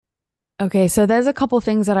Okay, so there's a couple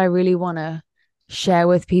things that I really want to share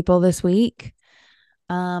with people this week.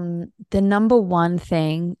 The number one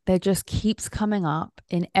thing that just keeps coming up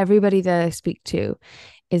in everybody that I speak to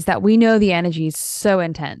is that we know the energy is so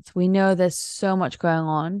intense. We know there's so much going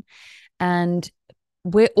on, and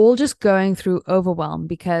we're all just going through overwhelm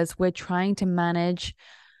because we're trying to manage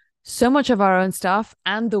so much of our own stuff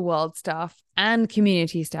and the world stuff and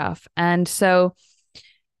community stuff. And so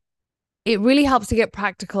it really helps to get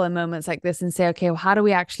practical in moments like this and say, okay, well, how do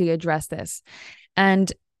we actually address this?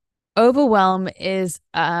 And overwhelm is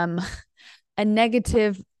a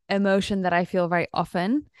negative emotion that I feel very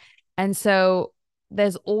often. And so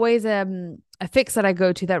there's always a fix that I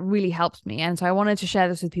go to that really helps me. And so I wanted to share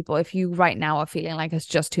this with people. If you right now are feeling like it's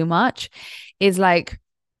just too much, is like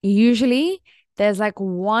usually there's like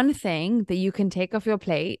one thing that you can take off your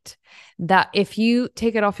plate that if you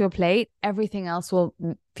take it off your plate, everything else will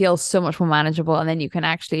feel so much more manageable and then you can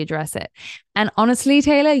actually address it. And honestly,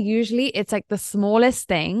 Taylor, usually it's like the smallest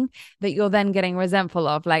thing that you're then getting resentful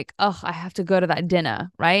of, like, oh, I have to go to that dinner,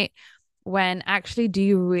 right? When actually, do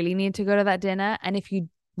you really need to go to that dinner? And if you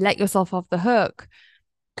let yourself off the hook,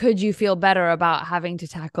 could you feel better about having to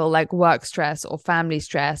tackle like work stress or family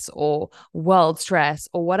stress or world stress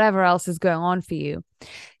or whatever else is going on for you?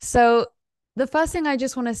 So, the first thing I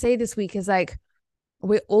just want to say this week is like,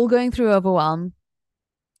 we're all going through overwhelm.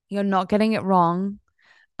 You're not getting it wrong.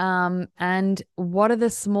 And what are the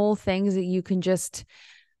small things that you can just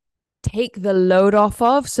take the load off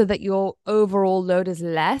of so that your overall load is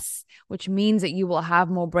less, which means that you will have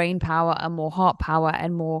more brain power and more heart power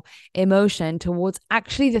and more emotion towards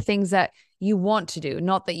actually the things that you want to do,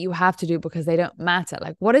 not that you have to do because they don't matter.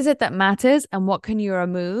 Like, what is it that matters and what can you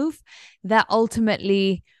remove that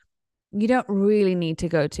ultimately you don't really need to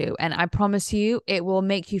go to? And I promise you, it will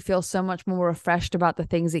make you feel so much more refreshed about the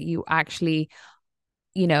things that you actually,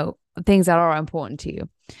 things that are important to you.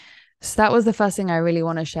 So that was the first thing I really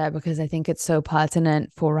want to share because I think it's so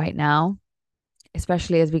pertinent for right now,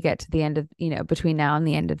 especially as we get to the end of, between now and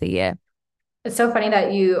the end of the year. It's so funny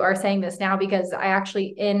that you are saying this now because I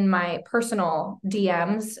actually, in my personal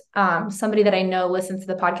DMs, somebody that I know listens to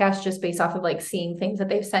the podcast just based off of like seeing things that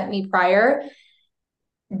they've sent me prior,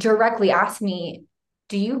 directly asked me,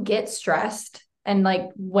 do you get stressed? And like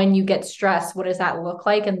when you get stressed, what does that look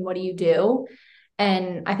like? And what do you do?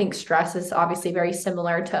 And I think stress is obviously very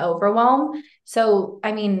similar to overwhelm. So,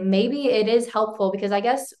 I mean, maybe it is helpful because I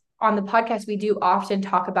guess on the podcast, we do often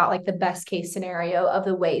talk about like the best case scenario of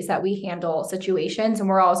the ways that we handle situations. And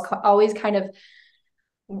we're always kind of,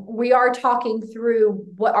 we are talking through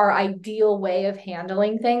what our ideal way of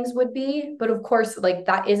handling things would be. But of course, like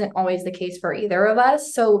that isn't always the case for either of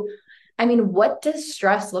us. So, I mean, what does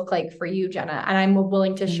stress look like for you, Jenna? And I'm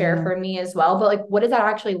willing to share Mm. for me as well. But like, what does that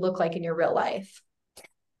actually look like in your real life?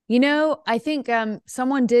 I think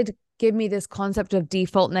someone did give me this concept of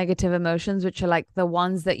default negative emotions, which are like the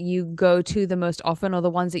ones that you go to the most often or the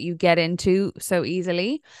ones that you get into so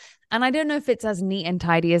easily. And I don't know if it's as neat and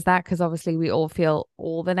tidy as that, because obviously we all feel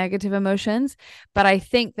all the negative emotions. But I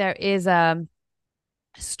think there is a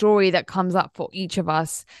story that comes up for each of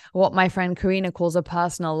us, what my friend Karina calls a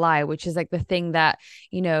personal lie, which is like the thing that,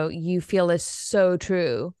 you feel is so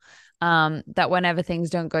true. That whenever things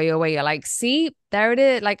don't go your way, you're like, see, there it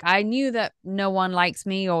is. Like, I knew that no one likes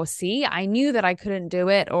me, or see, I knew that I couldn't do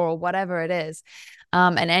it, or whatever it is.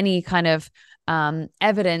 And any kind of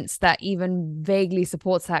evidence that even vaguely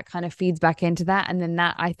supports that kind of feeds back into that. And then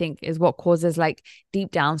that I think is what causes like deep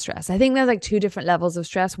down stress. I think there's like two different levels of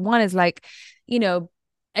stress. One is like, you know,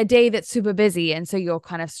 a day that's super busy and so you're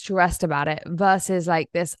kind of stressed about it versus like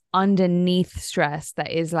this underneath stress that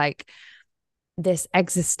is like this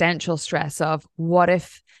existential stress of what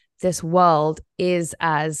if this world is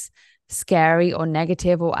as scary or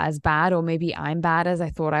negative or as bad or maybe I'm bad as I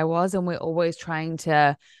thought I was, and we're always trying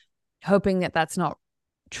to hoping that that's not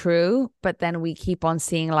true, but then we keep on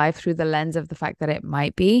seeing life through the lens of the fact that it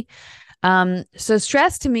might be. So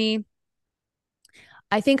stress to me,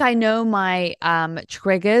 I think I know my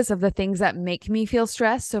triggers of the things that make me feel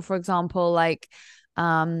stressed. So for example, like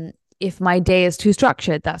if my day is too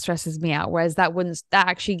structured, that stresses me out. Whereas that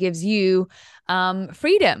actually gives you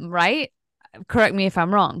freedom, right? Correct me if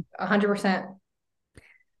I'm wrong. 100%.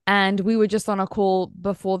 And we were just on a call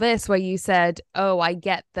before this where you said, oh, I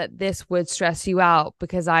get that this would stress you out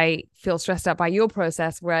because I feel stressed out by your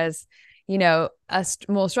process. Whereas, a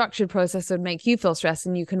more structured process would make you feel stressed,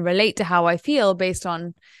 and you can relate to how I feel based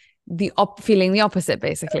on feeling the opposite,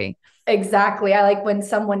 basically. Exactly. I like when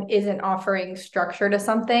someone isn't offering structure to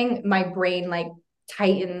something, my brain like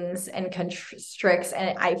tightens and constricts,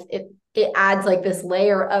 and it adds like this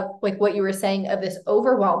layer of like what you were saying of this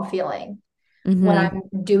overwhelm feeling when Mm-hmm.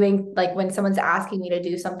 I'm doing, like when someone's asking me to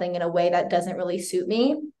do something in a way that doesn't really suit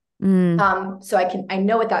me. Mm. So I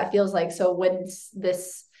know what that feels like. So when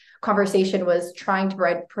this conversation was trying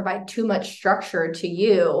to provide too much structure to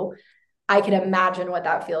you, I can imagine what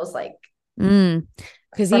that feels like Mm.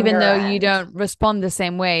 Because from even your though you end. don't respond the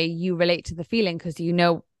same way, you relate to the feeling because you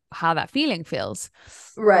know how that feeling feels.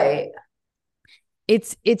 Right.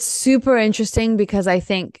 It's super interesting because I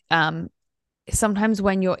think sometimes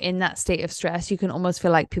when you're in that state of stress, you can almost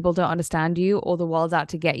feel like people don't understand you or the world's out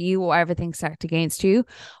to get you or everything's stacked against you.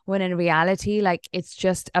 When in reality, like it's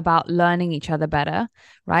just about learning each other better,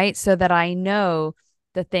 right? So that I know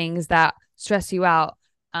the things that stress you out,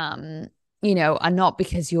 um, are not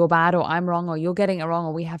because you're bad or I'm wrong or you're getting it wrong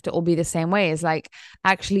or we have to all be the same way. Is like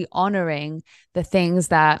actually honoring the things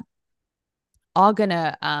that are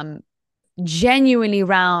gonna genuinely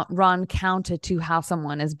run counter to how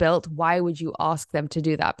someone is built. Why would you ask them to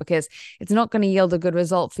do that? Because it's not going to yield a good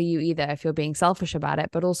result for you either if you're being selfish about it,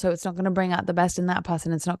 but also it's not going to bring out the best in that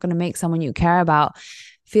person. It's not going to make someone you care about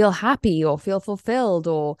feel happy or feel fulfilled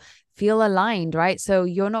or feel aligned, right? So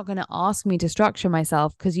you're not going to ask me to structure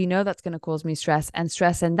myself because you know that's going to cause me stress, and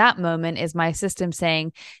stress in that moment is my system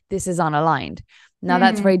saying this is unaligned. Now Mm.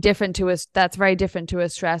 that's very different to a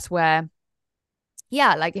stress where,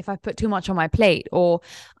 yeah, like if I put too much on my plate or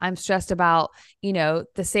I'm stressed about,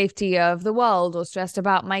 the safety of the world or stressed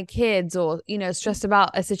about my kids or, stressed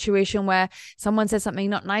about a situation where someone said something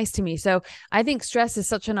not nice to me. So I think stress is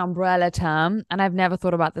such an umbrella term. And I've never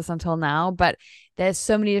thought about this until now, but there's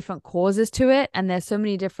so many different causes to it. And there's so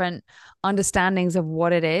many different understandings of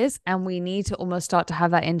what it is. And we need to almost start to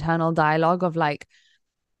have that internal dialogue of like,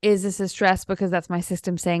 is this a stress because that's my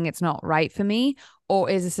system saying it's not right for me? Or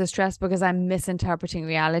is this a stress because I'm misinterpreting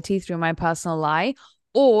reality through my personal lie?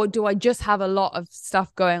 Or do I just have a lot of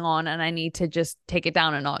stuff going on and I need to just take it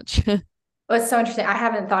down a notch? Well, it's so interesting. I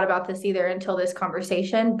haven't thought about this either until this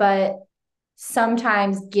conversation, but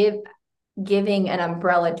sometimes giving an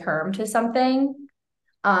umbrella term to something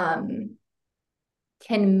um,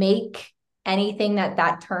 can make anything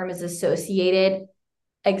that term is associated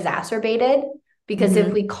exacerbated, because if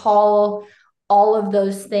Mm-hmm. we call all of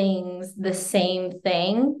those things the same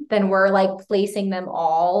thing, then we're like placing them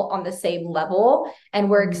all on the same level, and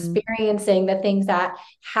we're Mm-hmm. experiencing the things that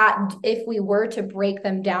had, if we were to break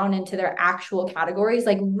them down into their actual categories,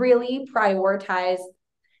 like really prioritize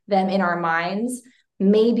them in our minds,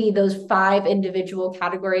 maybe those 5 individual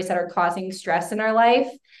categories that are causing stress in our life,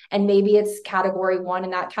 and maybe it's category 1,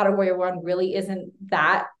 and that category 1 really isn't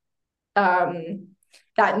um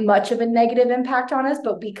that much of a negative impact on us,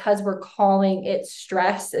 but because we're calling it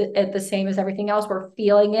stress at the same as everything else, we're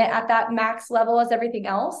feeling it at that max level as everything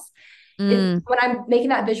else. Mm. When I'm making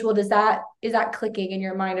that visual, is that clicking in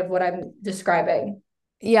your mind of what I'm describing?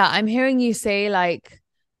 Yeah, I'm hearing you say like,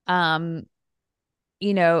 um,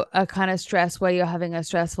 a kind of stress where you're having a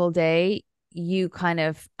stressful day, you kind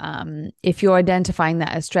of, if you're identifying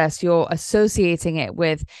that as stress, you're associating it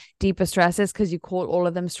with deeper stresses because you call all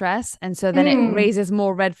of them stress. And so then it Mm. raises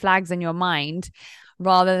more red flags in your mind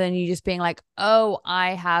rather than you just being like, oh,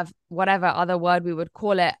 I have whatever other word we would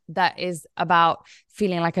call it that is about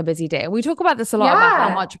feeling like a busy day. We talk about this a lot about how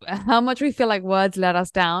Yeah, much we feel like words let us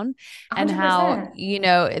down, and how,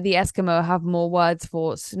 100%. the Eskimo have more words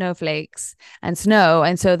for snowflakes and snow.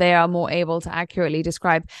 And so they are more able to accurately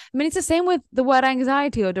describe. I mean, it's the same with the word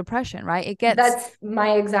anxiety or depression, right? That's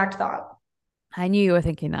my exact thought. I knew you were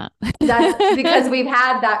thinking that. That's because we've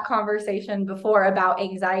had that conversation before about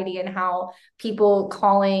anxiety and how people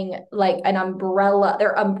calling like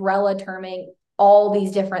they're umbrella terming all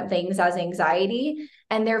these different things as anxiety.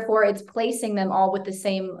 And therefore it's placing them all with the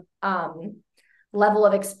same level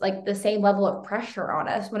of like the same level of pressure on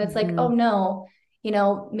us, when it's like, oh Mm-hmm.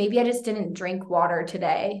 no, maybe I just didn't drink water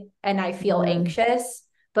today and I feel Mm-hmm. anxious.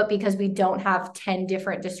 But because we don't have 10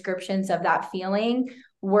 different descriptions of that feeling,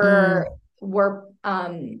 Mm-hmm. we're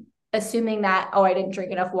assuming that, oh, I didn't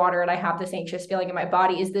drink enough water and I have this anxious feeling in my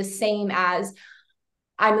body, is the same as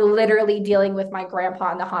I'm literally dealing with my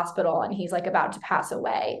grandpa in the hospital and he's like about to pass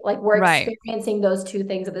away. Like we're Right. experiencing those two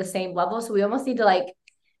things at the same level. So we almost need to like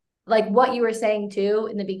what you were saying too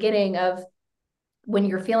in the beginning of when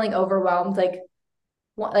you're feeling overwhelmed, like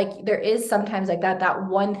there is sometimes like that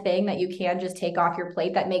one thing that you can just take off your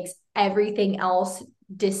plate that makes everything else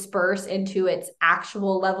disperse into its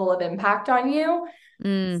actual level of impact on you.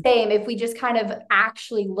 Mm. Same, if we just kind of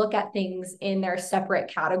actually look at things in their separate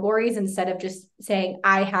categories instead of just saying,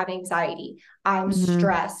 I have anxiety, I'm Mm-hmm.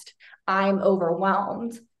 stressed, I'm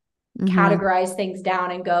overwhelmed. Mm-hmm. categorize things down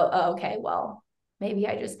and go, oh, okay, well, maybe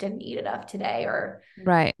I just didn't eat enough today, or,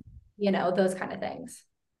 Right. those kind of things.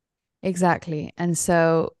 Exactly. And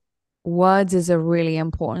so words is a really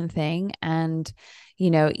important thing. And,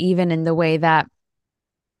 even in the way that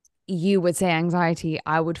you would say anxiety,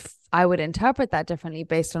 I would interpret that differently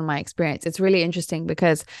based on my experience. It's really interesting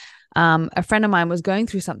because a friend of mine was going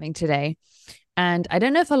through something today. And I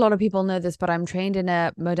don't know if a lot of people know this, but I'm trained in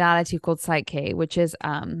a modality called Psych-K, which is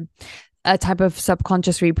a type of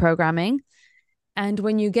subconscious reprogramming. And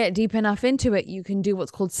when you get deep enough into it, you can do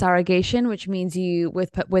what's called surrogation, which means you,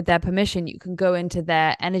 with their permission, you can go into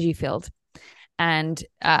their energy field and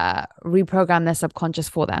reprogram their subconscious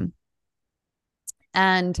for them.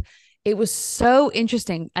 And it was so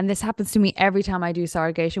interesting. And this happens to me every time I do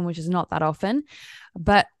surrogation, which is not that often.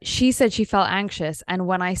 But she said she felt anxious. And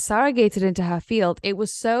when I surrogated into her field, it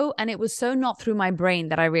was so not through my brain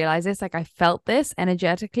that I realized this. Like I felt this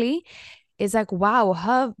energetically. Is like, wow,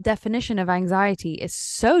 her definition of anxiety is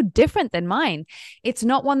so different than mine. It's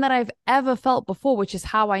not one that I've ever felt before, which is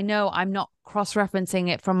how I know I'm not cross-referencing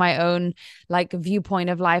it from my own like viewpoint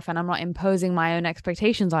of life, and I'm not imposing my own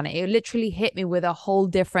expectations on it. It literally hit me with a whole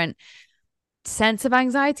different sense of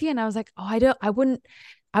anxiety. And I was like, oh,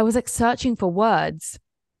 I was like searching for words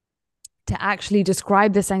to actually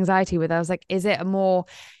describe this anxiety with. I was like, is it a more,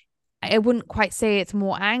 I wouldn't quite say it's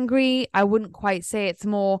more angry. I wouldn't quite say it's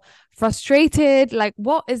more frustrated. Like,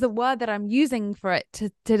 what is the word that I'm using for it to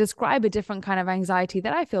describe a different kind of anxiety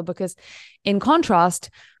that I feel? Because in contrast,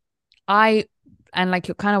 and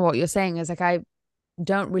like kind of what you're saying is like, I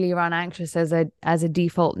don't really run anxious as a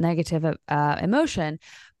default negative emotion.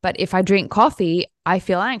 But if I drink coffee, I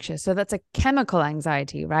feel anxious. So that's a chemical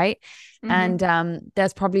anxiety, right? Mm-hmm. And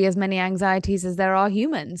there's probably as many anxieties as there are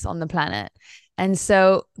humans on the planet. And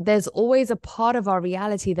so there's always a part of our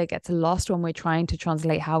reality that gets lost when we're trying to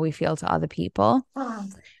translate how we feel to other people. Oh,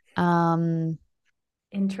 Um,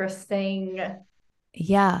 interesting.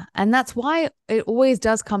 yeah. And that's why it always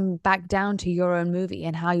does come back down to your own movie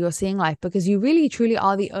and how you're seeing life, because you really truly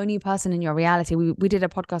are the only person in your reality. We did a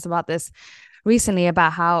podcast about this recently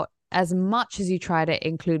about how as much as you try to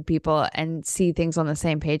include people and see things on the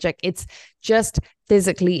same page, like it's just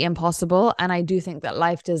physically impossible. And I do think that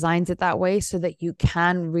life designs it that way so that you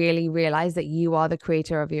can really realize that you are the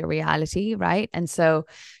creator of your reality, right? And so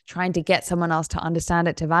trying to get someone else to understand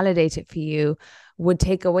it, to validate it for you, would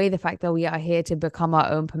take away the fact that we are here to become our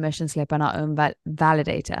own permission slip and our own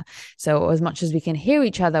validator. So as much as we can hear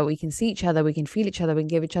each other, we can see each other, we can feel each other, we can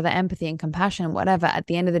give each other empathy and compassion, whatever. At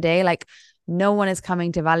the end of the day, like no one is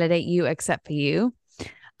coming to validate you except for you.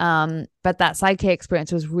 But that Psych-K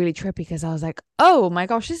experience was really trippy because I was like, oh my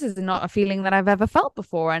gosh, this is not a feeling that I've ever felt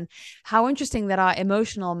before. And how interesting that our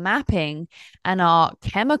emotional mapping and our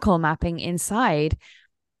chemical mapping inside,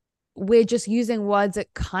 we're just using words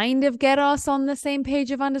that kind of get us on the same page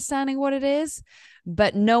of understanding what it is.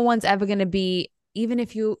 But no one's ever going to be, even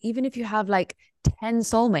if you have like 10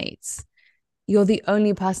 soulmates, you're the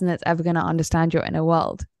only person that's ever going to understand your inner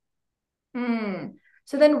world.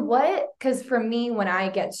 So then what, because for me, when I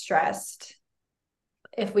get stressed,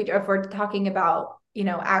 if we're talking about,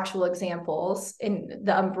 actual examples in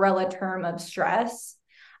the umbrella term of stress,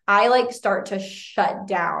 I like start to shut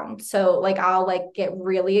down. So like I'll like get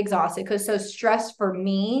really exhausted because so stress for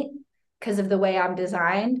me, because of the way I'm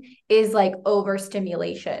designed, is like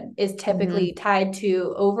overstimulation, is Mm-hmm. typically tied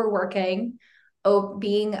to overworking,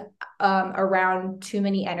 being around too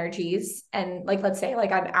many energies. And like let's say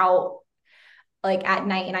like I'm out like at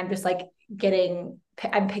night and I'm just like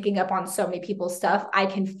I'm picking up on so many people's stuff. I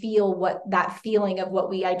can feel what that feeling of what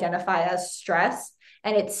we identify as stress.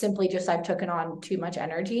 And it's simply just I've taken on too much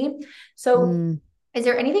energy. So, Mm. is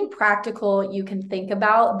there anything practical you can think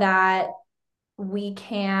about that we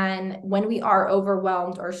can, when we are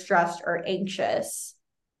overwhelmed or stressed or anxious,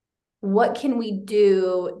 what can we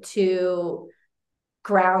do to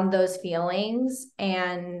ground those feelings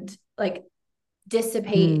and like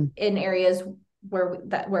dissipate Mm. in areas where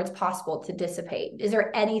it's possible to dissipate? Is there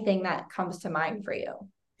anything that comes to mind for you?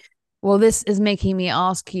 Well, this is making me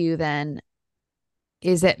ask you then,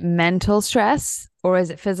 is it mental stress or is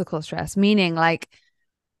it physical stress? Meaning, like,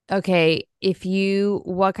 okay, if you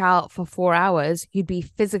work out for 4 hours, you'd be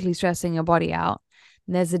physically stressing your body out.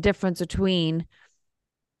 And there's a difference between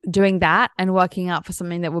doing that and working out for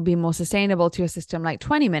something that will be more sustainable to your system, like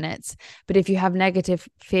 20 minutes. But if you have negative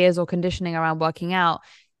fears or conditioning around working out,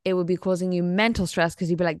 it would be causing you mental stress because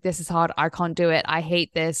you'd be like, this is hard. I can't do it. I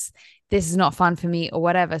hate this. This is not fun for me or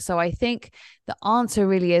whatever. So I think the answer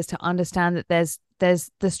really is to understand that there's there's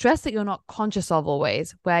the stress that you're not conscious of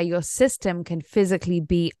always, where your system can physically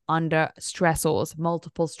be under stressors,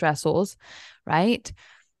 multiple stressors, right?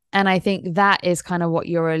 And I think that is kind of what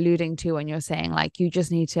you're alluding to when you're saying, like, you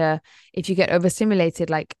just need to, if you get overstimulated,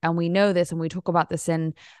 like, and we know this, and we talk about this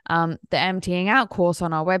in the emptying out course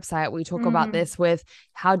on our website. We talk about this with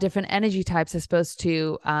how different energy types are supposed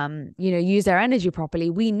to, use their energy properly.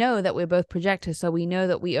 We know that we're both projectors. So we know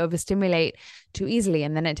that we overstimulate too easily.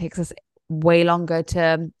 And then it takes us way longer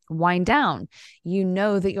to wind down. You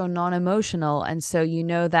know that you're non-emotional, and so you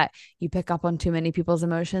know that you pick up on too many people's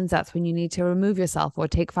emotions. That's when you need to remove yourself or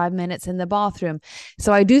take 5 minutes in the bathroom.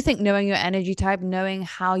 So I do think knowing your energy type, knowing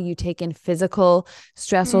how you take in physical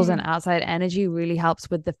stressors and outside energy really helps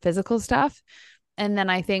with the physical stuff. And then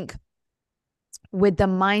I think with the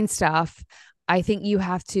mind stuff, I think you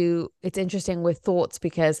have to, it's interesting with thoughts,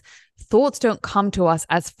 because thoughts don't come to us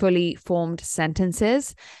as fully formed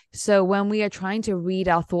sentences. So when we are trying to read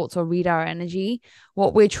our thoughts or read our energy,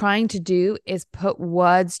 what we're trying to do is put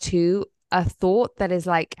words to a thought that is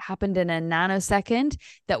like happened in a nanosecond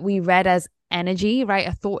that we read as energy, right?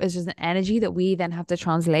 A thought is just an energy that we then have to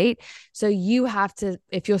translate. So you have to,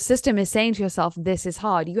 if your system is saying to yourself, this is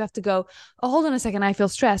hard, you have to go, oh, hold on a second, I feel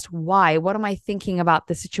stressed. Why? What am I thinking about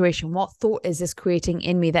the situation? What thought is this creating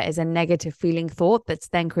in me that is a negative feeling thought that's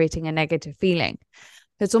then creating a negative feeling?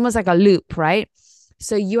 It's almost like a loop, right?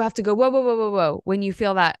 So you have to go, whoa, whoa, whoa, whoa, whoa. When you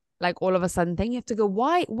feel that, like all of a sudden thing, you have to go,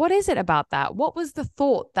 why? What is it about that? What was the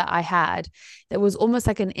thought that I had that was almost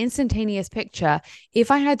like an instantaneous picture?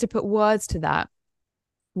 If I had to put words to that,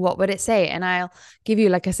 what would it say? And I'll give you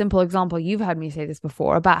like a simple example. You've heard me say this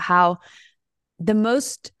before about how the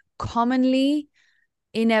most commonly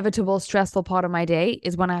inevitable stressful part of my day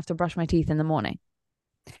is when I have to brush my teeth in the morning.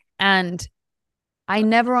 And I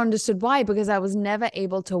never understood why, because I was never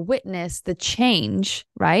able to witness the change,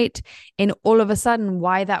 right? In all of a sudden,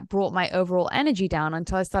 why that brought my overall energy down,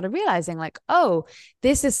 until I started realizing like, oh,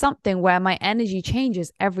 this is something where my energy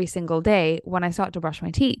changes every single day when I start to brush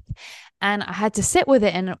my teeth. And I had to sit with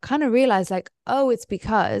it and kind of realize like, oh, it's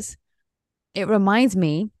because it reminds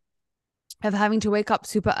me of having to wake up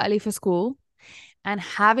super early for school and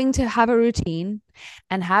having to have a routine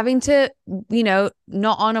and having to,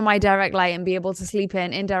 not honor my direct light and be able to sleep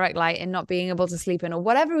in indirect light and not being able to sleep in, or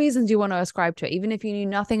whatever reasons you want to ascribe to it. Even if you knew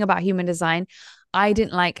nothing about human design, I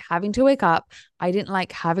didn't like having to wake up. I didn't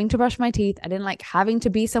like having to brush my teeth. I didn't like having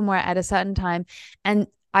to be somewhere at a certain time. And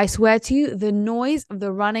I swear to you, the noise of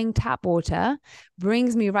the running tap water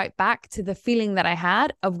brings me right back to the feeling that I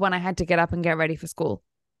had of when I had to get up and get ready for school.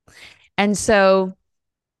 And so,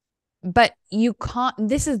 but you can't,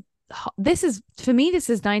 this is for me, this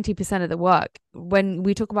is 90% of the work. When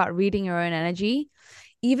we talk about reading your own energy,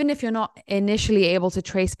 even if you're not initially able to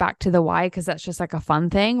trace back to the why, because that's just like a fun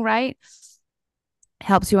thing, right?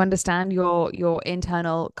 Helps you understand your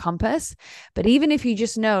internal compass. But even if you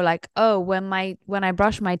just know like, oh, when I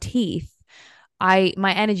brush my teeth,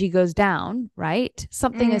 my energy goes down, right?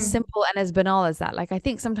 Something as simple and as banal as that. Like, I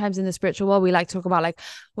think sometimes in the spiritual world, we like to talk about like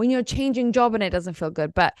when you're changing job and it doesn't feel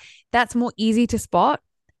good, but that's more easy to spot.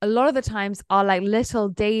 A lot of the times our like little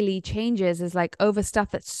daily changes is like over stuff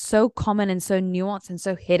that's so common and so nuanced and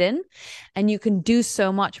so hidden. And you can do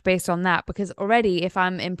so much based on that, because already if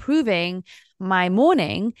I'm improving my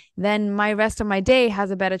morning, then my rest of my day has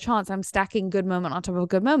a better chance. I'm stacking good moment on top of a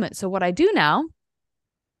good moment. So what I do now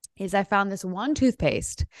is I found this one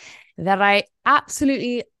toothpaste that I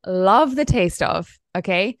absolutely love the taste of.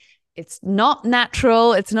 Okay. It's not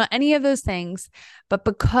natural. It's not any of those things, but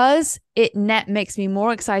because it makes me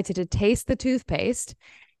more excited to taste the toothpaste,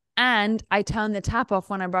 and I turn the tap off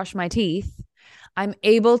when I brush my teeth, I'm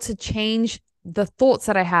able to change the thoughts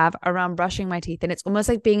that I have around brushing my teeth. And it's almost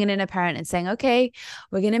like being an inner parent and saying, okay,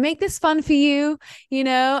 we're going to make this fun for you,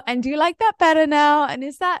 and do you like that better now? And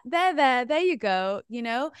is that there you go,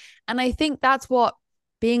 And I think that's what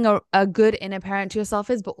being a good inner parent to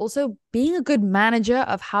yourself is, but also being a good manager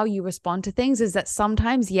of how you respond to things, is that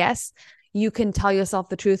sometimes, yes, you can tell yourself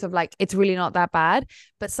the truth of like, it's really not that bad.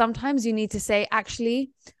 But sometimes you need to say,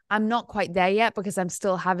 actually, I'm not quite there yet, because I'm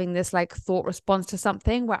still having this like thought response to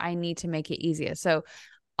something where I need to make it easier. So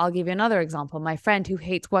I'll give you another example. My friend who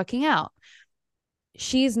hates working out,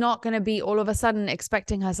 she's not going to be all of a sudden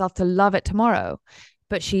expecting herself to love it tomorrow,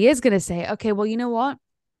 but she is going to say, okay, well, you know what?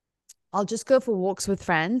 I'll just go for walks with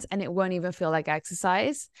friends and it won't even feel like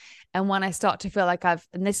exercise. And when I start to feel like and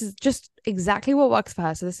this is just exactly what works for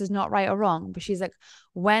her, so this is not right or wrong, but she's like,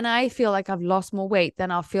 when I feel like I've lost more weight,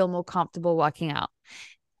 then I'll feel more comfortable working out.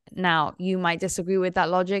 Now, you might disagree with that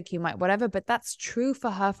logic, you might whatever, but that's true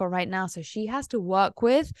for her for right now. So she has to work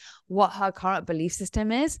with what her current belief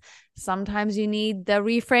system is. Sometimes you need the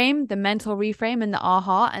reframe, the mental reframe and the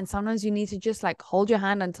aha. And sometimes you need to just like hold your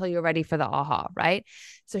hand until you're ready for the aha, right?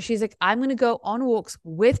 So she's like, I'm going to go on walks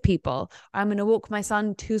with people. I'm going to walk my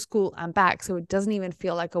son to school and back. So it doesn't even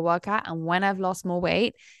feel like a workout. And when I've lost more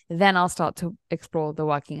weight, then I'll start to explore the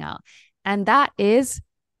working out. And that is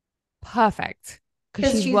perfect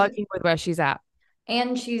because she's working with where she's at.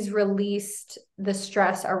 And she's released the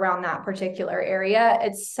stress around that particular area.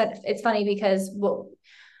 It's funny because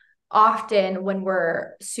often when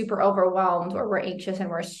we're super overwhelmed or we're anxious and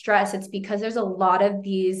we're stressed, it's because there's a lot of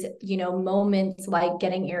these, moments like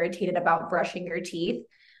getting irritated about brushing your teeth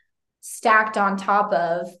stacked on top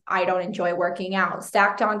of I don't enjoy working out,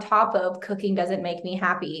 stacked on top of cooking doesn't make me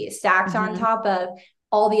happy, stacked on top of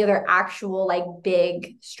all the other actual like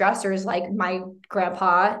big stressors, like my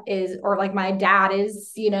grandpa is, or like my dad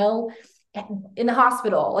is, in the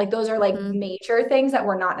hospital. Like those are like major things that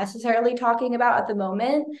we're not necessarily talking about at the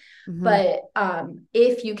moment. But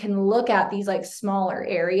if you can look at these like smaller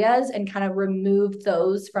areas and kind of remove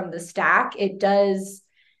those from the stack, it does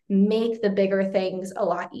make the bigger things a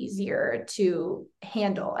lot easier to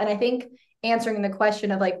handle. And I think answering the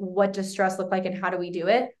question of like, what does stress look like and how do we do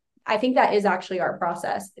it? I think that is actually our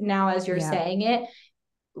process. Now, as you're saying it,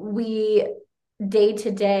 we day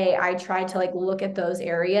to day, I try to like look at those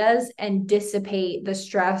areas and dissipate the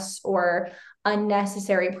stress or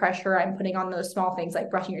unnecessary pressure I'm putting on those small things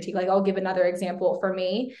like brushing your teeth. Like I'll give another example for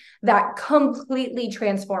me that completely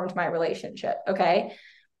transformed my relationship. Okay.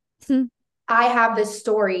 I have this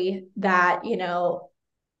story that,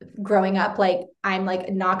 growing up, like I'm like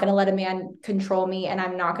not going to let a man control me, and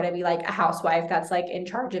I'm not going to be like a housewife that's like in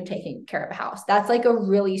charge of taking care of a house. That's like a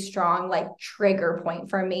really strong like trigger point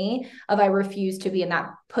for me of I refuse to be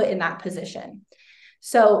put in that position.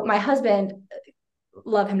 So my husband,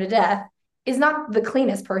 love him to death, is not the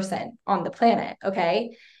cleanest person on the planet.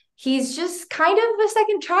 Okay. He's just kind of a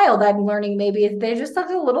second child. I'm learning maybe they're just like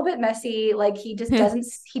a little bit messy. Like he just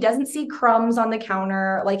doesn't see crumbs on the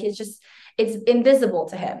counter. Like it's invisible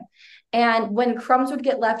to him. And when crumbs would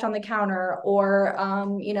get left on the counter or,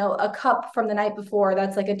 a cup from the night before,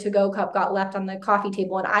 that's like a to-go cup got left on the coffee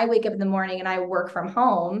table. And I wake up in the morning and I work from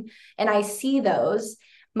home and I see those,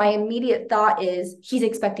 my immediate thought is he's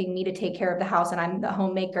expecting me to take care of the house and I'm the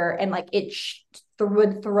homemaker. And like it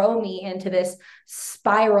would throw me into this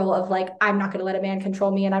spiral of like, I'm not going to let a man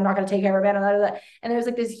control me and I'm not going to take care of a man. And, blah, blah, blah. And there's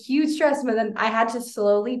like this huge stress. But then I had to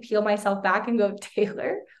slowly peel myself back and go,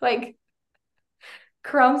 Taylor, like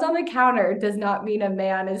crumbs on the counter does not mean a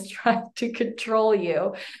man is trying to control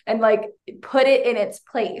you, and like put it in its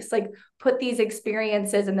place, like put these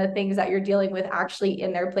experiences and the things that you're dealing with actually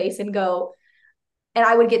in their place and go. And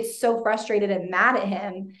I would get so frustrated and mad at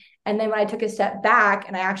him. And then when I took a step back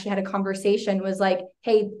and I actually had a conversation, was like,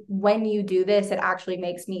 hey, when you do this, it actually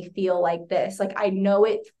makes me feel like this. Like, I know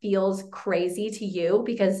it feels crazy to you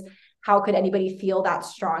because how could anybody feel that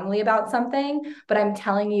strongly about something? But I'm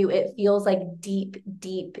telling you, it feels like deep,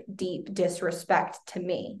 deep, deep disrespect to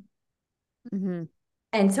me.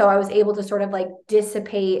 And so I was able to sort of like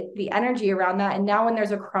dissipate the energy around that. And now when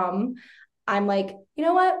there's a crumb, I'm like, you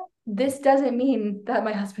know what? This doesn't mean that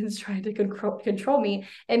my husband's trying to control me.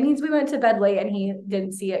 It means we went to bed late and he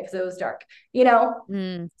didn't see it because it was dark,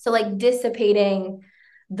 So like dissipating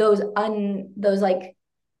those like,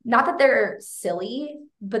 not that they're silly,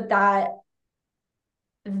 but that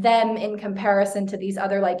them in comparison to these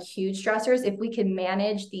other like huge stressors, if we can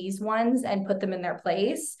manage these ones and put them in their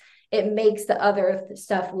place, it makes the other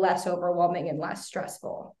stuff less overwhelming and less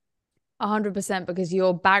stressful. 100%, because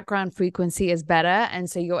your background frequency is better. And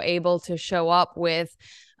so you're able to show up with,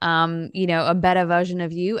 a better version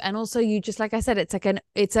of you. And also you just, like I said, it's like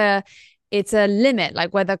it's a limit,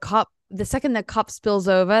 like where the second the cup spills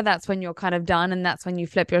over, that's when you're kind of done. And that's when you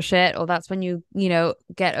flip your shit, or that's when you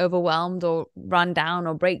get overwhelmed or run down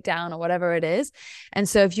or break down or whatever it is. And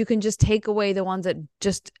so if you can just take away the ones that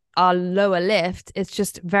just are lower lift, it's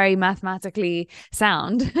just very mathematically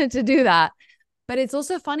sound to do that. But it's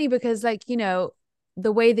also funny because the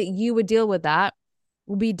way that you would deal with that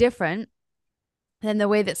will be different than the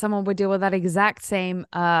way that someone would deal with that exact same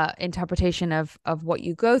interpretation of what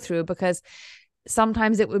you go through, because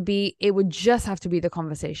sometimes it would just have to be the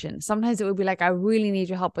conversation. Sometimes it would be like, I really need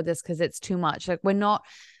your help with this because it's too much. Like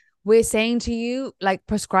we're saying to you, like,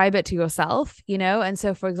 prescribe it to yourself, And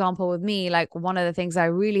so, for example, with me, like one of the things I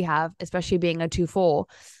really have, especially being a 2-4,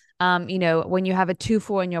 When you have a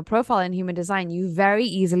 2-4 in your profile in human design, you very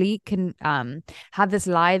easily can have this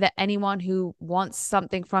lie that anyone who wants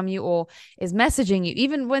something from you or is messaging you,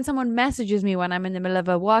 even when someone messages me when I'm in the middle of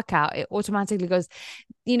a workout, it automatically goes,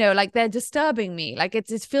 like they're disturbing me. Like it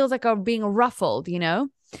feels like I'm being ruffled,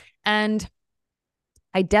 and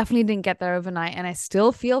I definitely didn't get there overnight, and I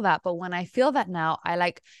still feel that. But when I feel that now, I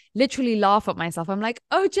like literally laugh at myself. I'm like,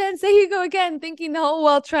 oh, Jen, there you go again, thinking the whole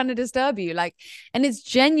world's trying to disturb you. Like, and it's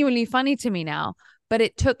genuinely funny to me now. But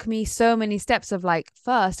it took me so many steps of like,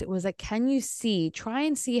 first, it was like, can you try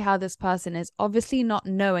and see how this person is obviously not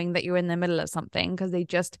knowing that you're in the middle of something because they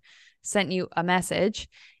just sent you a message.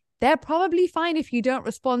 They're probably fine if you don't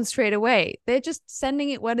respond straight away. They're just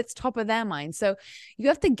sending it when it's top of their mind. So you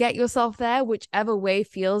have to get yourself there, whichever way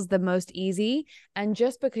feels the most easy. And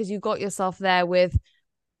just because you got yourself there with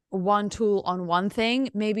one tool on one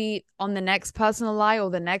thing, maybe on the next personal lie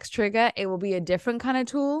or the next trigger, it will be a different kind of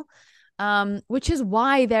tool. Which is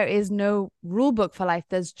why there is no rule book for life.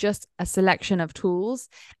 There's just a selection of tools.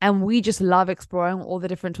 And we just love exploring all the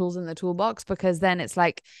different tools in the toolbox, because then it's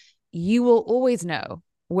like, you will always know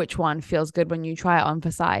which one feels good when you try it on for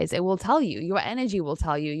size. It will tell you, your energy will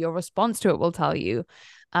tell you, your response to it will tell you.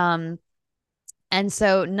 And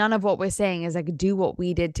so none of what we're saying is like, do what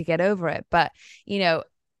we did to get over it. But,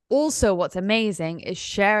 also what's amazing is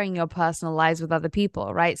sharing your personal lives with other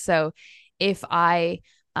people, right? So if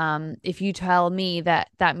you tell me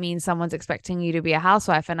that means someone's expecting you to be a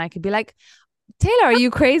housewife, and I could be like, Taylor, are you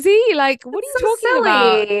crazy? Like, what are you talking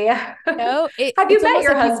about? Silly. Have you It's met almost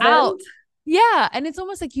your like you out. husband? Yeah. And it's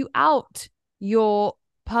almost like you out your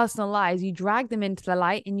personal lies, you drag them into the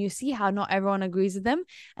light, and you see how not everyone agrees with them.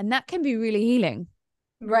 And that can be really healing.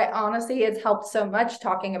 Right. Honestly, it's helped so much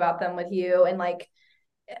talking about them with you. And like,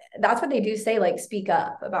 that's what they do say, like, speak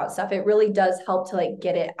up about stuff. It really does help to like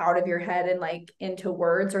get it out of your head and like into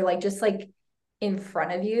words, or like just like in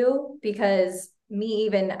front of you. Because me,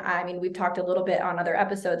 even, I mean, we've talked a little bit on other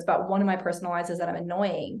episodes about one of my personal lies is that I'm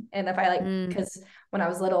annoying. And if I like, because when I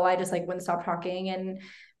was little, I just like wouldn't stop talking and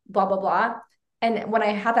blah, blah, blah. And when I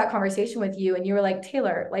had that conversation with you and you were like,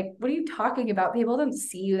 Taylor, like, what are you talking about? People don't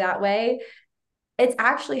see you that way. It's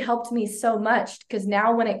actually helped me so much, because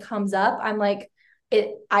now when it comes up, I'm like,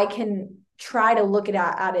 I can try to look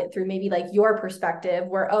at it through maybe like your perspective,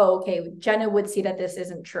 where, oh, okay, Jenna would see that this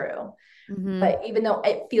isn't true. But even though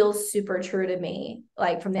it feels super true to me,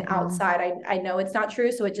 like from the outside, I know it's not true.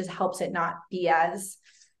 So it just helps it not be as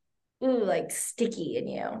like sticky in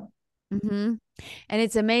you. And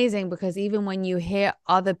it's amazing because even when you hear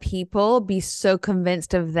other people be so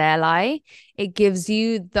convinced of their lie, it gives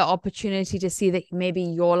you the opportunity to see that maybe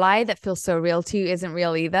your lie that feels so real to you isn't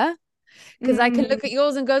real either. Because I can look at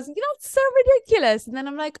yours and goes, it's so ridiculous. And then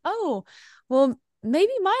I'm like, oh, well,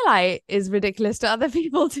 maybe my lie is ridiculous to other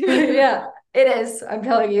people too. Yeah, it is. I'm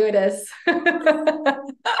telling you, it is.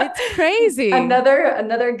 It's crazy.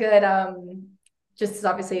 Another good, just as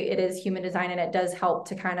obviously it is human design, and it does help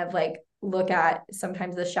to kind of like look at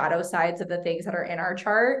sometimes the shadow sides of the things that are in our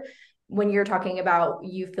chart. When you're talking about,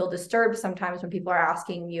 you feel disturbed sometimes when people are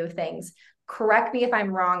asking you things. Correct me if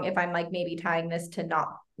I'm wrong, if I'm like maybe tying this to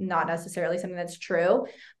not necessarily something that's true,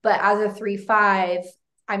 but as a 3/5,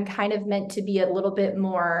 I'm kind of meant to be a little bit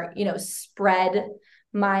more, spread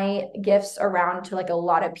my gifts around to like a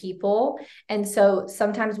lot of people. And so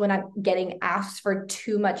sometimes when I'm getting asked for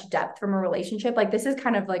too much depth from a relationship, like, this is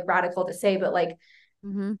kind of like radical to say, but like,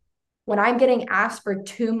 when I'm getting asked for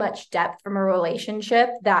too much depth from a relationship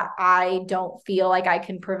that I don't feel like I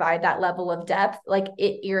can provide that level of depth, like,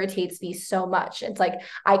 it irritates me so much. It's like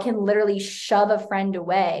I can literally shove a friend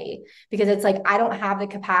away, because it's like I don't have the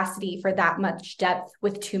capacity for that much depth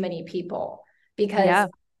with too many people. Because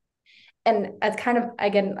and it's kind of,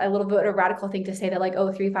 again, a little bit of a radical thing to say that like,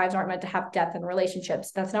 oh, 3/5s aren't meant to have depth in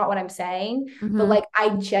relationships. That's not what I'm saying. But like, I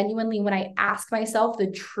genuinely, when I ask myself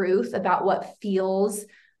the truth about what feels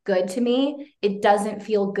good to me, it doesn't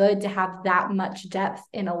feel good to have that much depth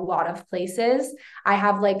in a lot of places. I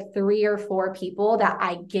have like 3 or 4 people that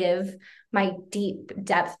I give my deep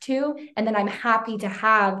depth to, and then I'm happy to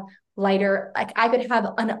have lighter, like I could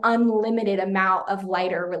have an unlimited amount of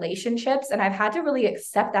lighter relationships. And I've had to really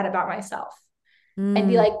accept that about myself and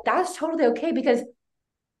be like, that's totally okay. Because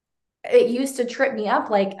it used to trip me up,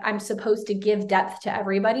 like I'm supposed to give depth to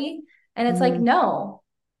everybody, and it's like, no.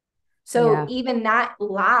 So even that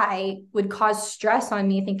lie would cause stress on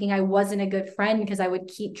me, thinking I wasn't a good friend because I would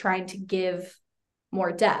keep trying to give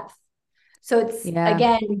more depth. So it's,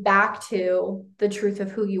 again, back to the truth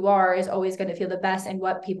of who you are is always going to feel the best and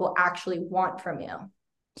what people actually want from you.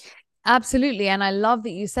 Absolutely. And I love that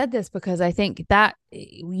you said this, because I think that,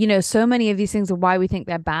 so many of these things are why we think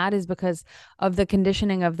they're bad is because of the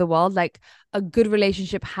conditioning of the world. Like a good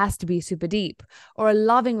relationship has to be super deep, or a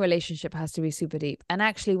loving relationship has to be super deep. And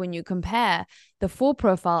actually, when you compare the 4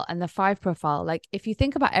 profile and the 5 profile, like if you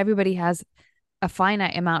think about, everybody has a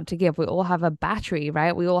finite amount to give. We all have a battery,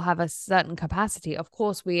 right? We all have a certain capacity. Of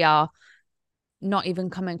course, we are not even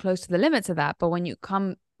coming close to the limits of that. But when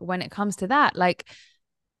it comes to that, like,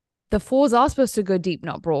 the 4s are supposed to go deep,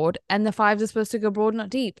 not broad, and the 5s are supposed to go broad, not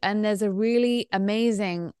deep. And there's a really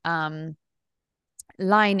amazing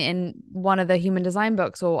line in one of the human design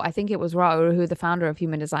books, or I think it was Ra Uru, the founder of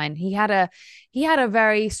human design. He had a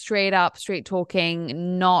very straight up, straight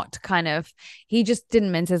talking, not kind of, he just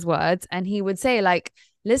didn't mince his words. And he would say, like,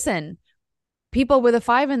 listen, people with a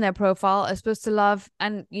 5 in their profile are supposed to love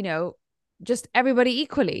and, just everybody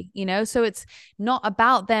equally, so it's not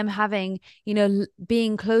about them having,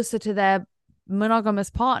 being closer to their monogamous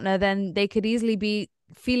partner than they could easily be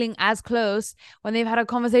feeling as close when they've had a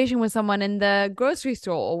conversation with someone in the grocery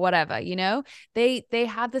store or whatever. They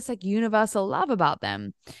have this like universal love about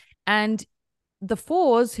them. And the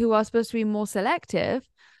 4s, who are supposed to be more selective,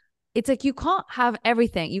 it's like you can't have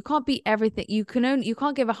everything. You can't be everything. You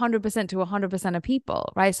can't give 100% to 100% of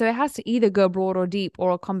people, right? So it has to either go broad or deep,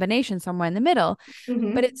 or a combination somewhere in the middle.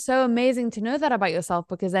 But it's so amazing to know that about yourself,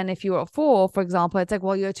 because then if you're a 4, for example, it's like,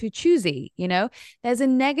 well, you're too choosy. There's a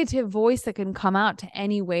negative voice that can come out to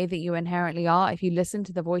any way that you inherently are if you listen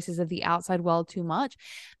to the voices of the outside world too much.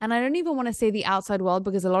 And I don't even want to say the outside world,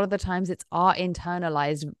 because a lot of the times it's our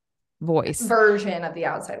internalized voice version of the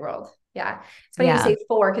outside world. Yeah. It's funny you Yeah. say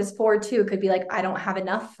 4, because 4 too could be like, I don't have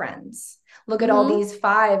enough friends. Look at all Mm-hmm. these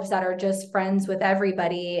 5s that are just friends with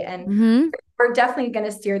everybody. And Mm-hmm. we're definitely going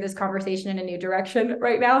to steer this conversation in a new direction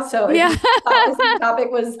right now. So if Yeah. you thought this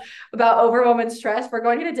topic was about overwhelm and stress, we're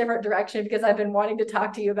going in a different direction, because I've been wanting to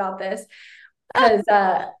talk to you about this, because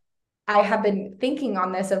I have been thinking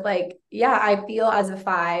on this of like, yeah, I feel as a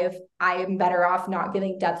 5, I am better off not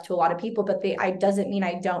giving depth to a lot of people, but I doesn't mean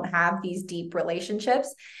I don't have these deep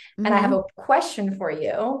relationships. And I have Mm-hmm. a question for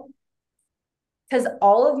you, because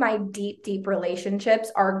all of my deep, deep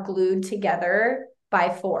relationships are glued together by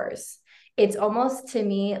 4s. It's almost to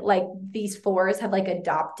me like these 4s have like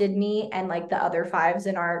adopted me and like the other 5s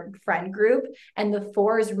in our friend group. And the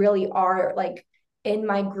 4s really are like in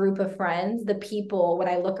my group of friends, the people, when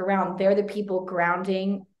I look around, they're the people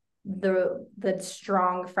grounding the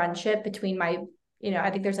strong friendship between my,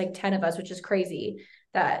 I think there's like 10 of us, which is crazy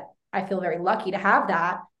that I feel very lucky to have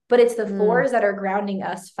that. But it's the Mm. 4s that are grounding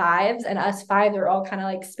us 5s, and us 5s are all kind of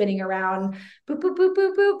like spinning around, boop, boop, boop,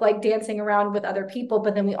 boop, boop, like dancing around with other people.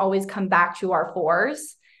 But then we always come back to our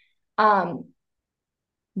 4s. Um,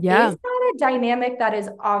 is Yeah. that a dynamic that is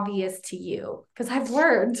obvious to you? Because I've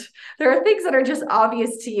learned there are things that are just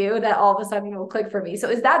obvious to you that all of a sudden will click for me. So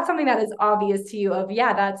is that something that is obvious to you of,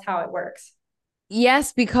 yeah, that's how it works?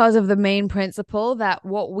 Yes, because of the main principle that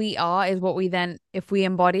what we are is what we then, if we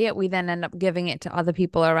embody it, we then end up giving it to other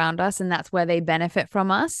people around us. And that's where they benefit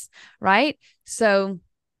from us. Right. So When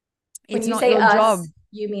it's you not say your job, us,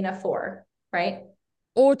 you mean a 4, right?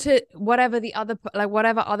 or to whatever the other, like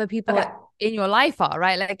whatever other people Okay. in your life are,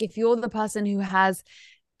 right? Like if you're the person who has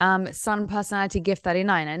Sun personality gift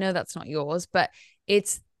 39, I know that's not yours, but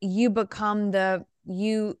it's you become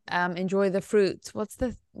you enjoy the fruits. What's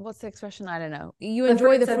the expression? I don't know. You The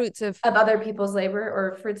enjoy the fruits fruits of of other people's labor,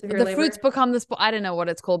 or fruits of your the fruits labor. become the sport. I don't know what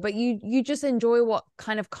it's called, but you just enjoy what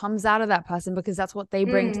kind of comes out of that person, because that's what they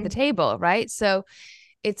bring to the Mm, table, right? So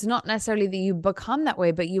it's not necessarily that you become that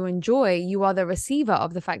way, but you are the receiver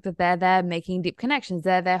of the fact that they're there making deep connections.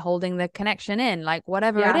 They're there holding the connection in, like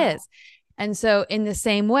whatever it yeah. is. And so in the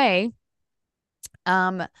same way,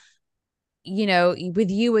 um, with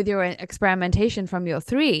your experimentation from your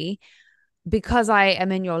 3, because I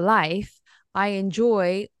am in your life, I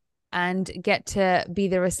enjoy and get to be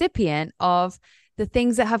the recipient of the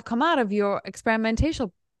things that have come out of your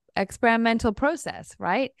experimental process,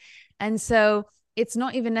 right? And so it's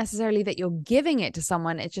not even necessarily that you're giving it to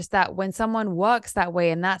someone. It's just that when someone works that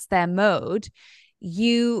way and that's their mode,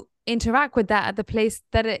 you interact with that at the place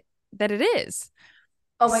that it is.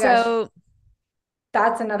 Oh my gosh. So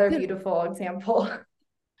That's another beautiful example.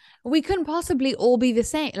 we couldn't possibly all be the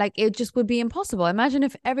same. Like it just would be impossible. Imagine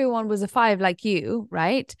if everyone was a 5 like you,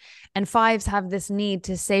 right? And 5s have this need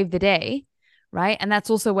to save the day, right? And that's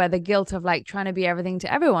also where the guilt of like trying to be everything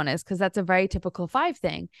to everyone is, because that's a very typical 5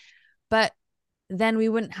 thing. But then we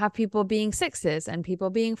wouldn't have people being 6s and people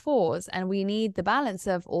being 4s. And we need the balance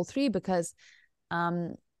of all 3, because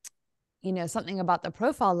um something about the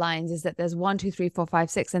profile lines is that there's 1, 2, 3, 4, 5,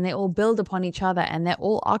 6, and they all build upon each other and they're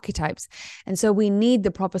all archetypes. And so we need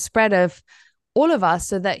the proper spread of all of us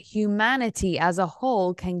so that humanity as a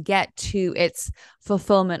whole can get to its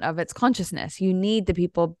fulfillment of its consciousness. You need the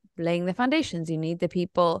people laying the foundations. You need the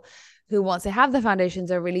people who, once they have the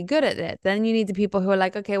foundations, are really good at it. Then you need the people who are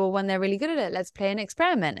like, okay, well, when they're really good at it, let's play an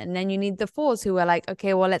experiment. And then you need the 4s who are like,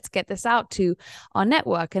 okay, well, let's get this out to our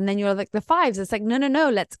network. And then you're like the 5s. It's like, no,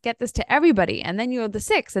 let's get this to everybody. And then you're the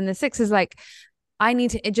 6. And the 6 is like, I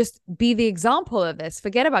need to just be the example of this.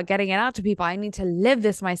 Forget about getting it out to people. I need to live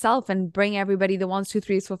this myself and bring everybody the 1s, 2,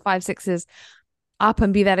 3s, 4, 5, 6s up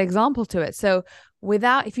and be that example to it. So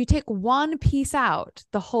if you take one piece out,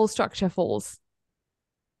 the whole structure falls.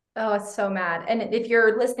 Oh, it's so mad. And if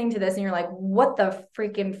you're listening to this and you're like, what the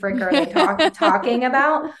freaking frick are they talking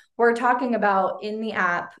about? We're talking about in the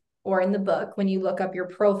app or in the book, when you look up your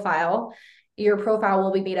profile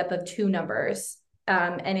will be made up of 2 numbers.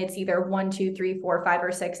 And it's either 1, 2, 3, 4, 5,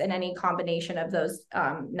 or 6, and any combination of those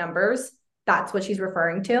numbers. That's what she's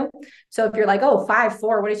referring to. So if you're like, oh, 5,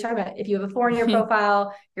 4, what are you talking about? If you have a 4 in your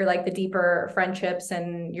profile, you're like the deeper friendships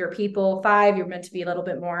and your people. 5, you're meant to be a little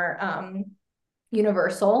bit more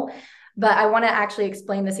universal. But I want to actually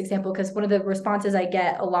explain this example because one of the responses I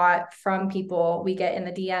get a lot from people we get in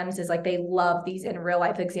the DMs is like they love these in real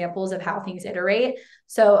life examples of how things iterate.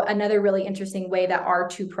 So another really interesting way that our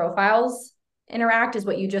 2 profiles interact is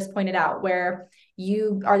what you just pointed out, where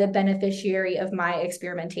you are the beneficiary of my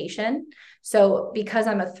experimentation. So because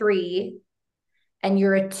I'm a 3 and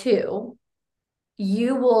you're a 2,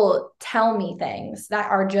 you will tell me things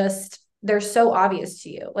that are just, they're so obvious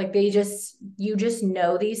to you. Like you just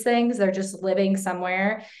know these things. They're just living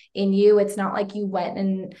somewhere in you. It's not like you went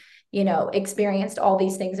and, experienced all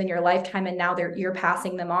these things in your lifetime and now you're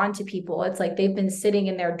passing them on to people. It's like they've been sitting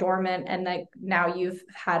in there dormant and like now you've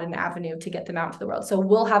had an avenue to get them out to the world. So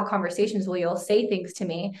we'll have conversations where you'll say things to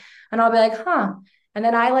me and I'll be like, huh. And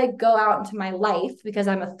then I like go out into my life because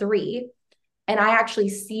I'm a 3. And I actually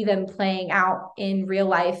see them playing out in real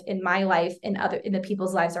life, in my life, in the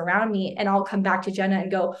people's lives around me. And I'll come back to Jenna and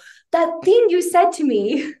go, that thing you said to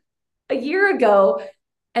me a year ago.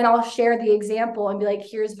 And I'll share the example and be like,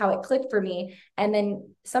 here's how it clicked for me. And then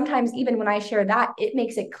sometimes even when I share that, it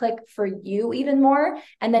makes it click for you even more.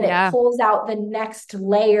 And then it pulls out the next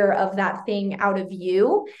layer of that thing out of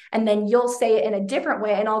you. And then you'll say it in a different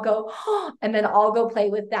way. And I'll go, oh, and then I'll go play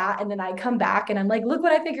with that. And then I come back and I'm like, look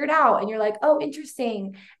what I figured out. And you're like, oh,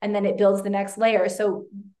 interesting. And then it builds the next layer. So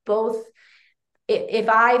both, if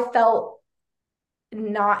I felt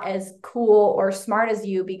not as cool or smart as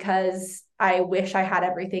you because I wish I had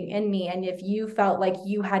everything in me, and if you felt like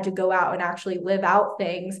you had to go out and actually live out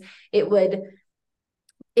things, it wouldn't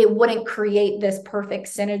create this perfect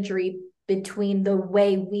synergy between the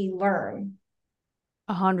way we learn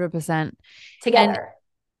 100% together. And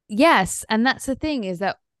yes, and that's the thing, is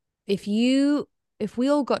that if we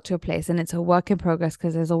all got to a place, and it's a work in progress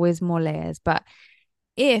because there's always more layers, but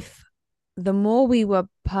if the more we were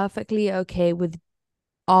perfectly okay with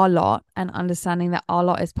our lot and understanding that our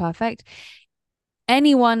lot is perfect,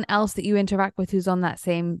 anyone else that you interact with who's on that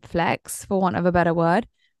same flex, for want of a better word,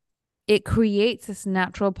 it creates this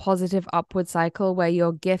natural positive upward cycle where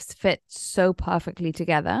your gifts fit so perfectly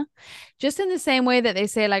together. Just in the same way that they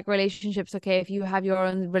say, like, relationships, okay, if you have your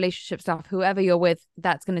own relationship stuff, whoever you're with,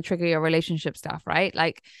 that's going to trigger your relationship stuff, right?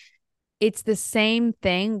 Like, it's the same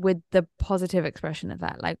thing with the positive expression of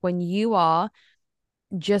that. Like, when you are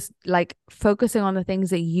just like focusing on the things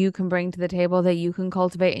that you can bring to the table, that you can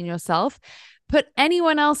cultivate in yourself, put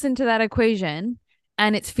anyone else into that equation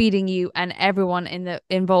and it's feeding you, and everyone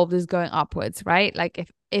involved is going upwards, right? Like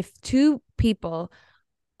if 2 people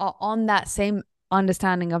are on that same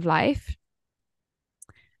understanding of life,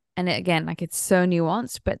 and again, like, it's so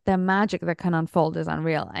nuanced, but the magic that can unfold is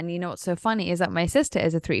unreal. And you know what's so funny is that my sister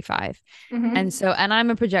is a 3-5. And I'm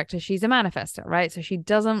a projector. She's a manifester, right? So she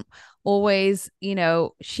doesn't always,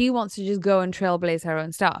 she wants to just go and trailblaze her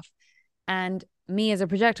own stuff. And me as a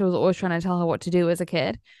projector was always trying to tell her what to do as a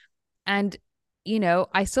kid. And,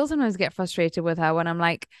 I still sometimes get frustrated with her when I'm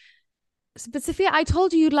like, but Sophia, I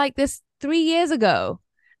told you'd like this 3 years ago.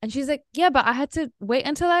 And she's like, yeah, but I had to wait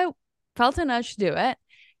until I felt an urge to do it.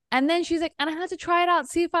 And then she's like, and I had to try it out,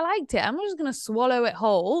 see if I liked it. I'm not just going to swallow it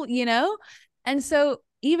whole, And so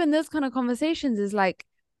even those kind of conversations is like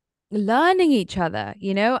learning each other,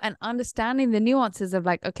 and understanding the nuances of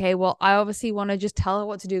like, okay, well, I obviously want to just tell her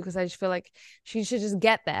what to do because I just feel like she should just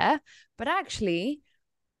get there. But actually,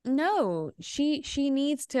 no, she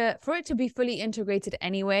needs to, for it to be fully integrated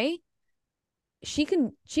anyway, she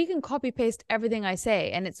can copy paste everything I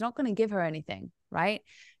say and it's not going to give her anything, right?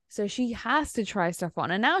 So she has to try stuff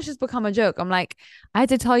on. And now it's just become a joke. I'm like, I had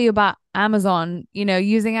to tell you about Amazon,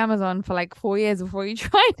 using Amazon for like 4 years before you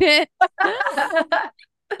tried it.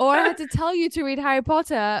 Or I had to tell you to read Harry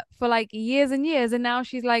Potter for like years and years. And now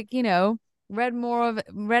she's like, read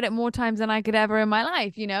it more times than I could ever in my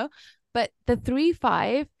life, But the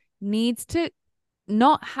 3-5 needs to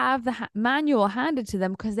not have the manual handed to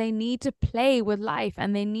them because they need to play with life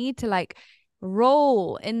and they need to like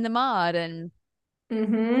roll in the mud. And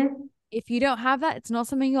if you don't have that, it's not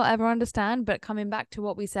something you'll ever understand. But coming back to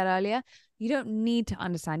what we said earlier, you don't need to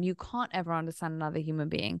understand. You can't ever understand another human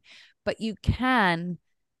being, but you can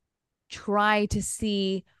try to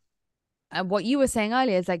see what you were saying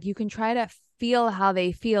earlier is like you can try to feel how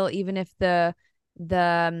they feel, even if the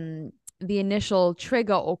initial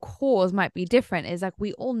trigger or cause might be different. Is like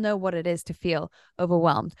we all know what it is to feel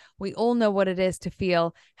overwhelmed. We all know what it is to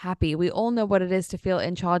feel happy. We all know what it is to feel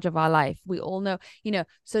in charge of our life. We all know,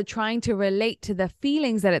 so trying to relate to the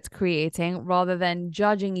feelings that it's creating rather than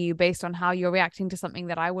judging you based on how you're reacting to something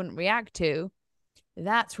that I wouldn't react to.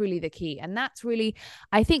 That's really the key. And that's really,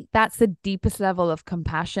 I think that's the deepest level of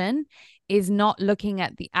compassion, is not looking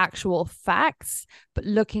at the actual facts, but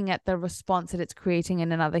looking at the response that it's creating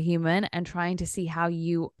in another human and trying to see how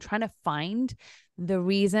trying to find the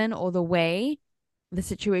reason or the way, the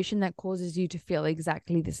situation that causes you to feel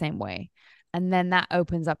exactly the same way. And then that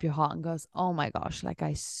opens up your heart and goes, oh my gosh, like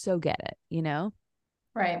I so get it,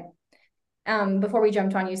 Right. Before we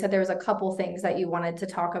jumped on, you said there was a couple things that you wanted to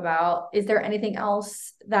talk about. Is there anything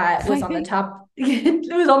else that was on the top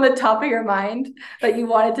it was on the top of your mind that you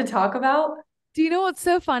wanted to talk about? Do you know what's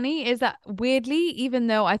so funny is that weirdly, even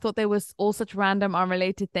though I thought they was all such random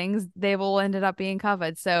unrelated things, they've all ended up being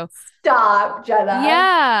covered. So stop,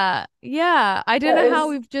 Jenna. Yeah. I don't know how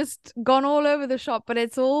we've just gone all over the shop, but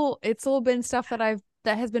it's all been stuff that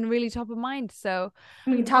has been really top of mind. So I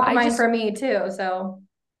mean, top of mind for me too. So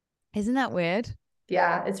isn't that weird?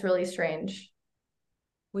 Yeah, it's really strange.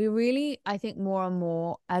 We really, I think more and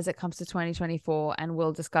more as it comes to 2024, and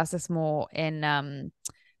we'll discuss this more in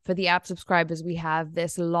for the app subscribers, we have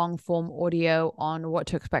this long form audio on what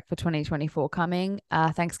to expect for 2024 coming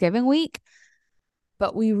Thanksgiving week.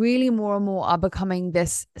 But we really more and more are becoming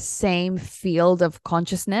this same field of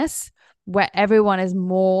consciousness where everyone is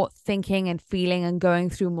more thinking and feeling and going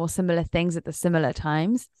through more similar things at the similar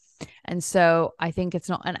times. And so I think it's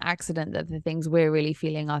not an accident that the things we're really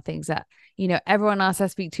feeling are things that, everyone else I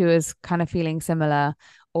speak to is kind of feeling similar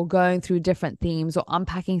or going through different themes or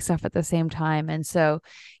unpacking stuff at the same time. And so,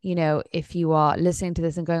 if you are listening to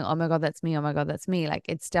this and going, oh my God, that's me. Oh my God, that's me. Like,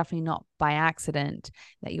 it's definitely not by accident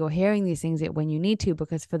that you're hearing these things when you need to,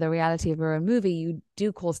 because for the reality of your own movie, you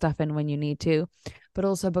do call stuff in when you need to, but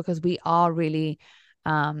also because we are really,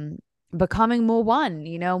 becoming more one,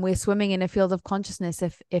 and we're swimming in a field of consciousness.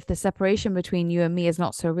 If the separation between you and me is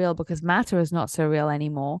not so real because matter is not so real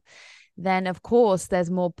anymore, then of course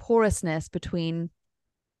there's more porousness between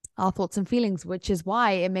our thoughts and feelings, which is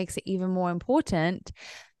why it makes it even more important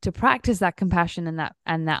to practice that compassion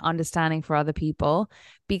and that understanding for other people,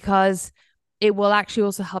 because it will actually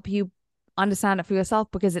also help you understand it for yourself,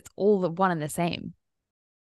 because it's all the one and the same.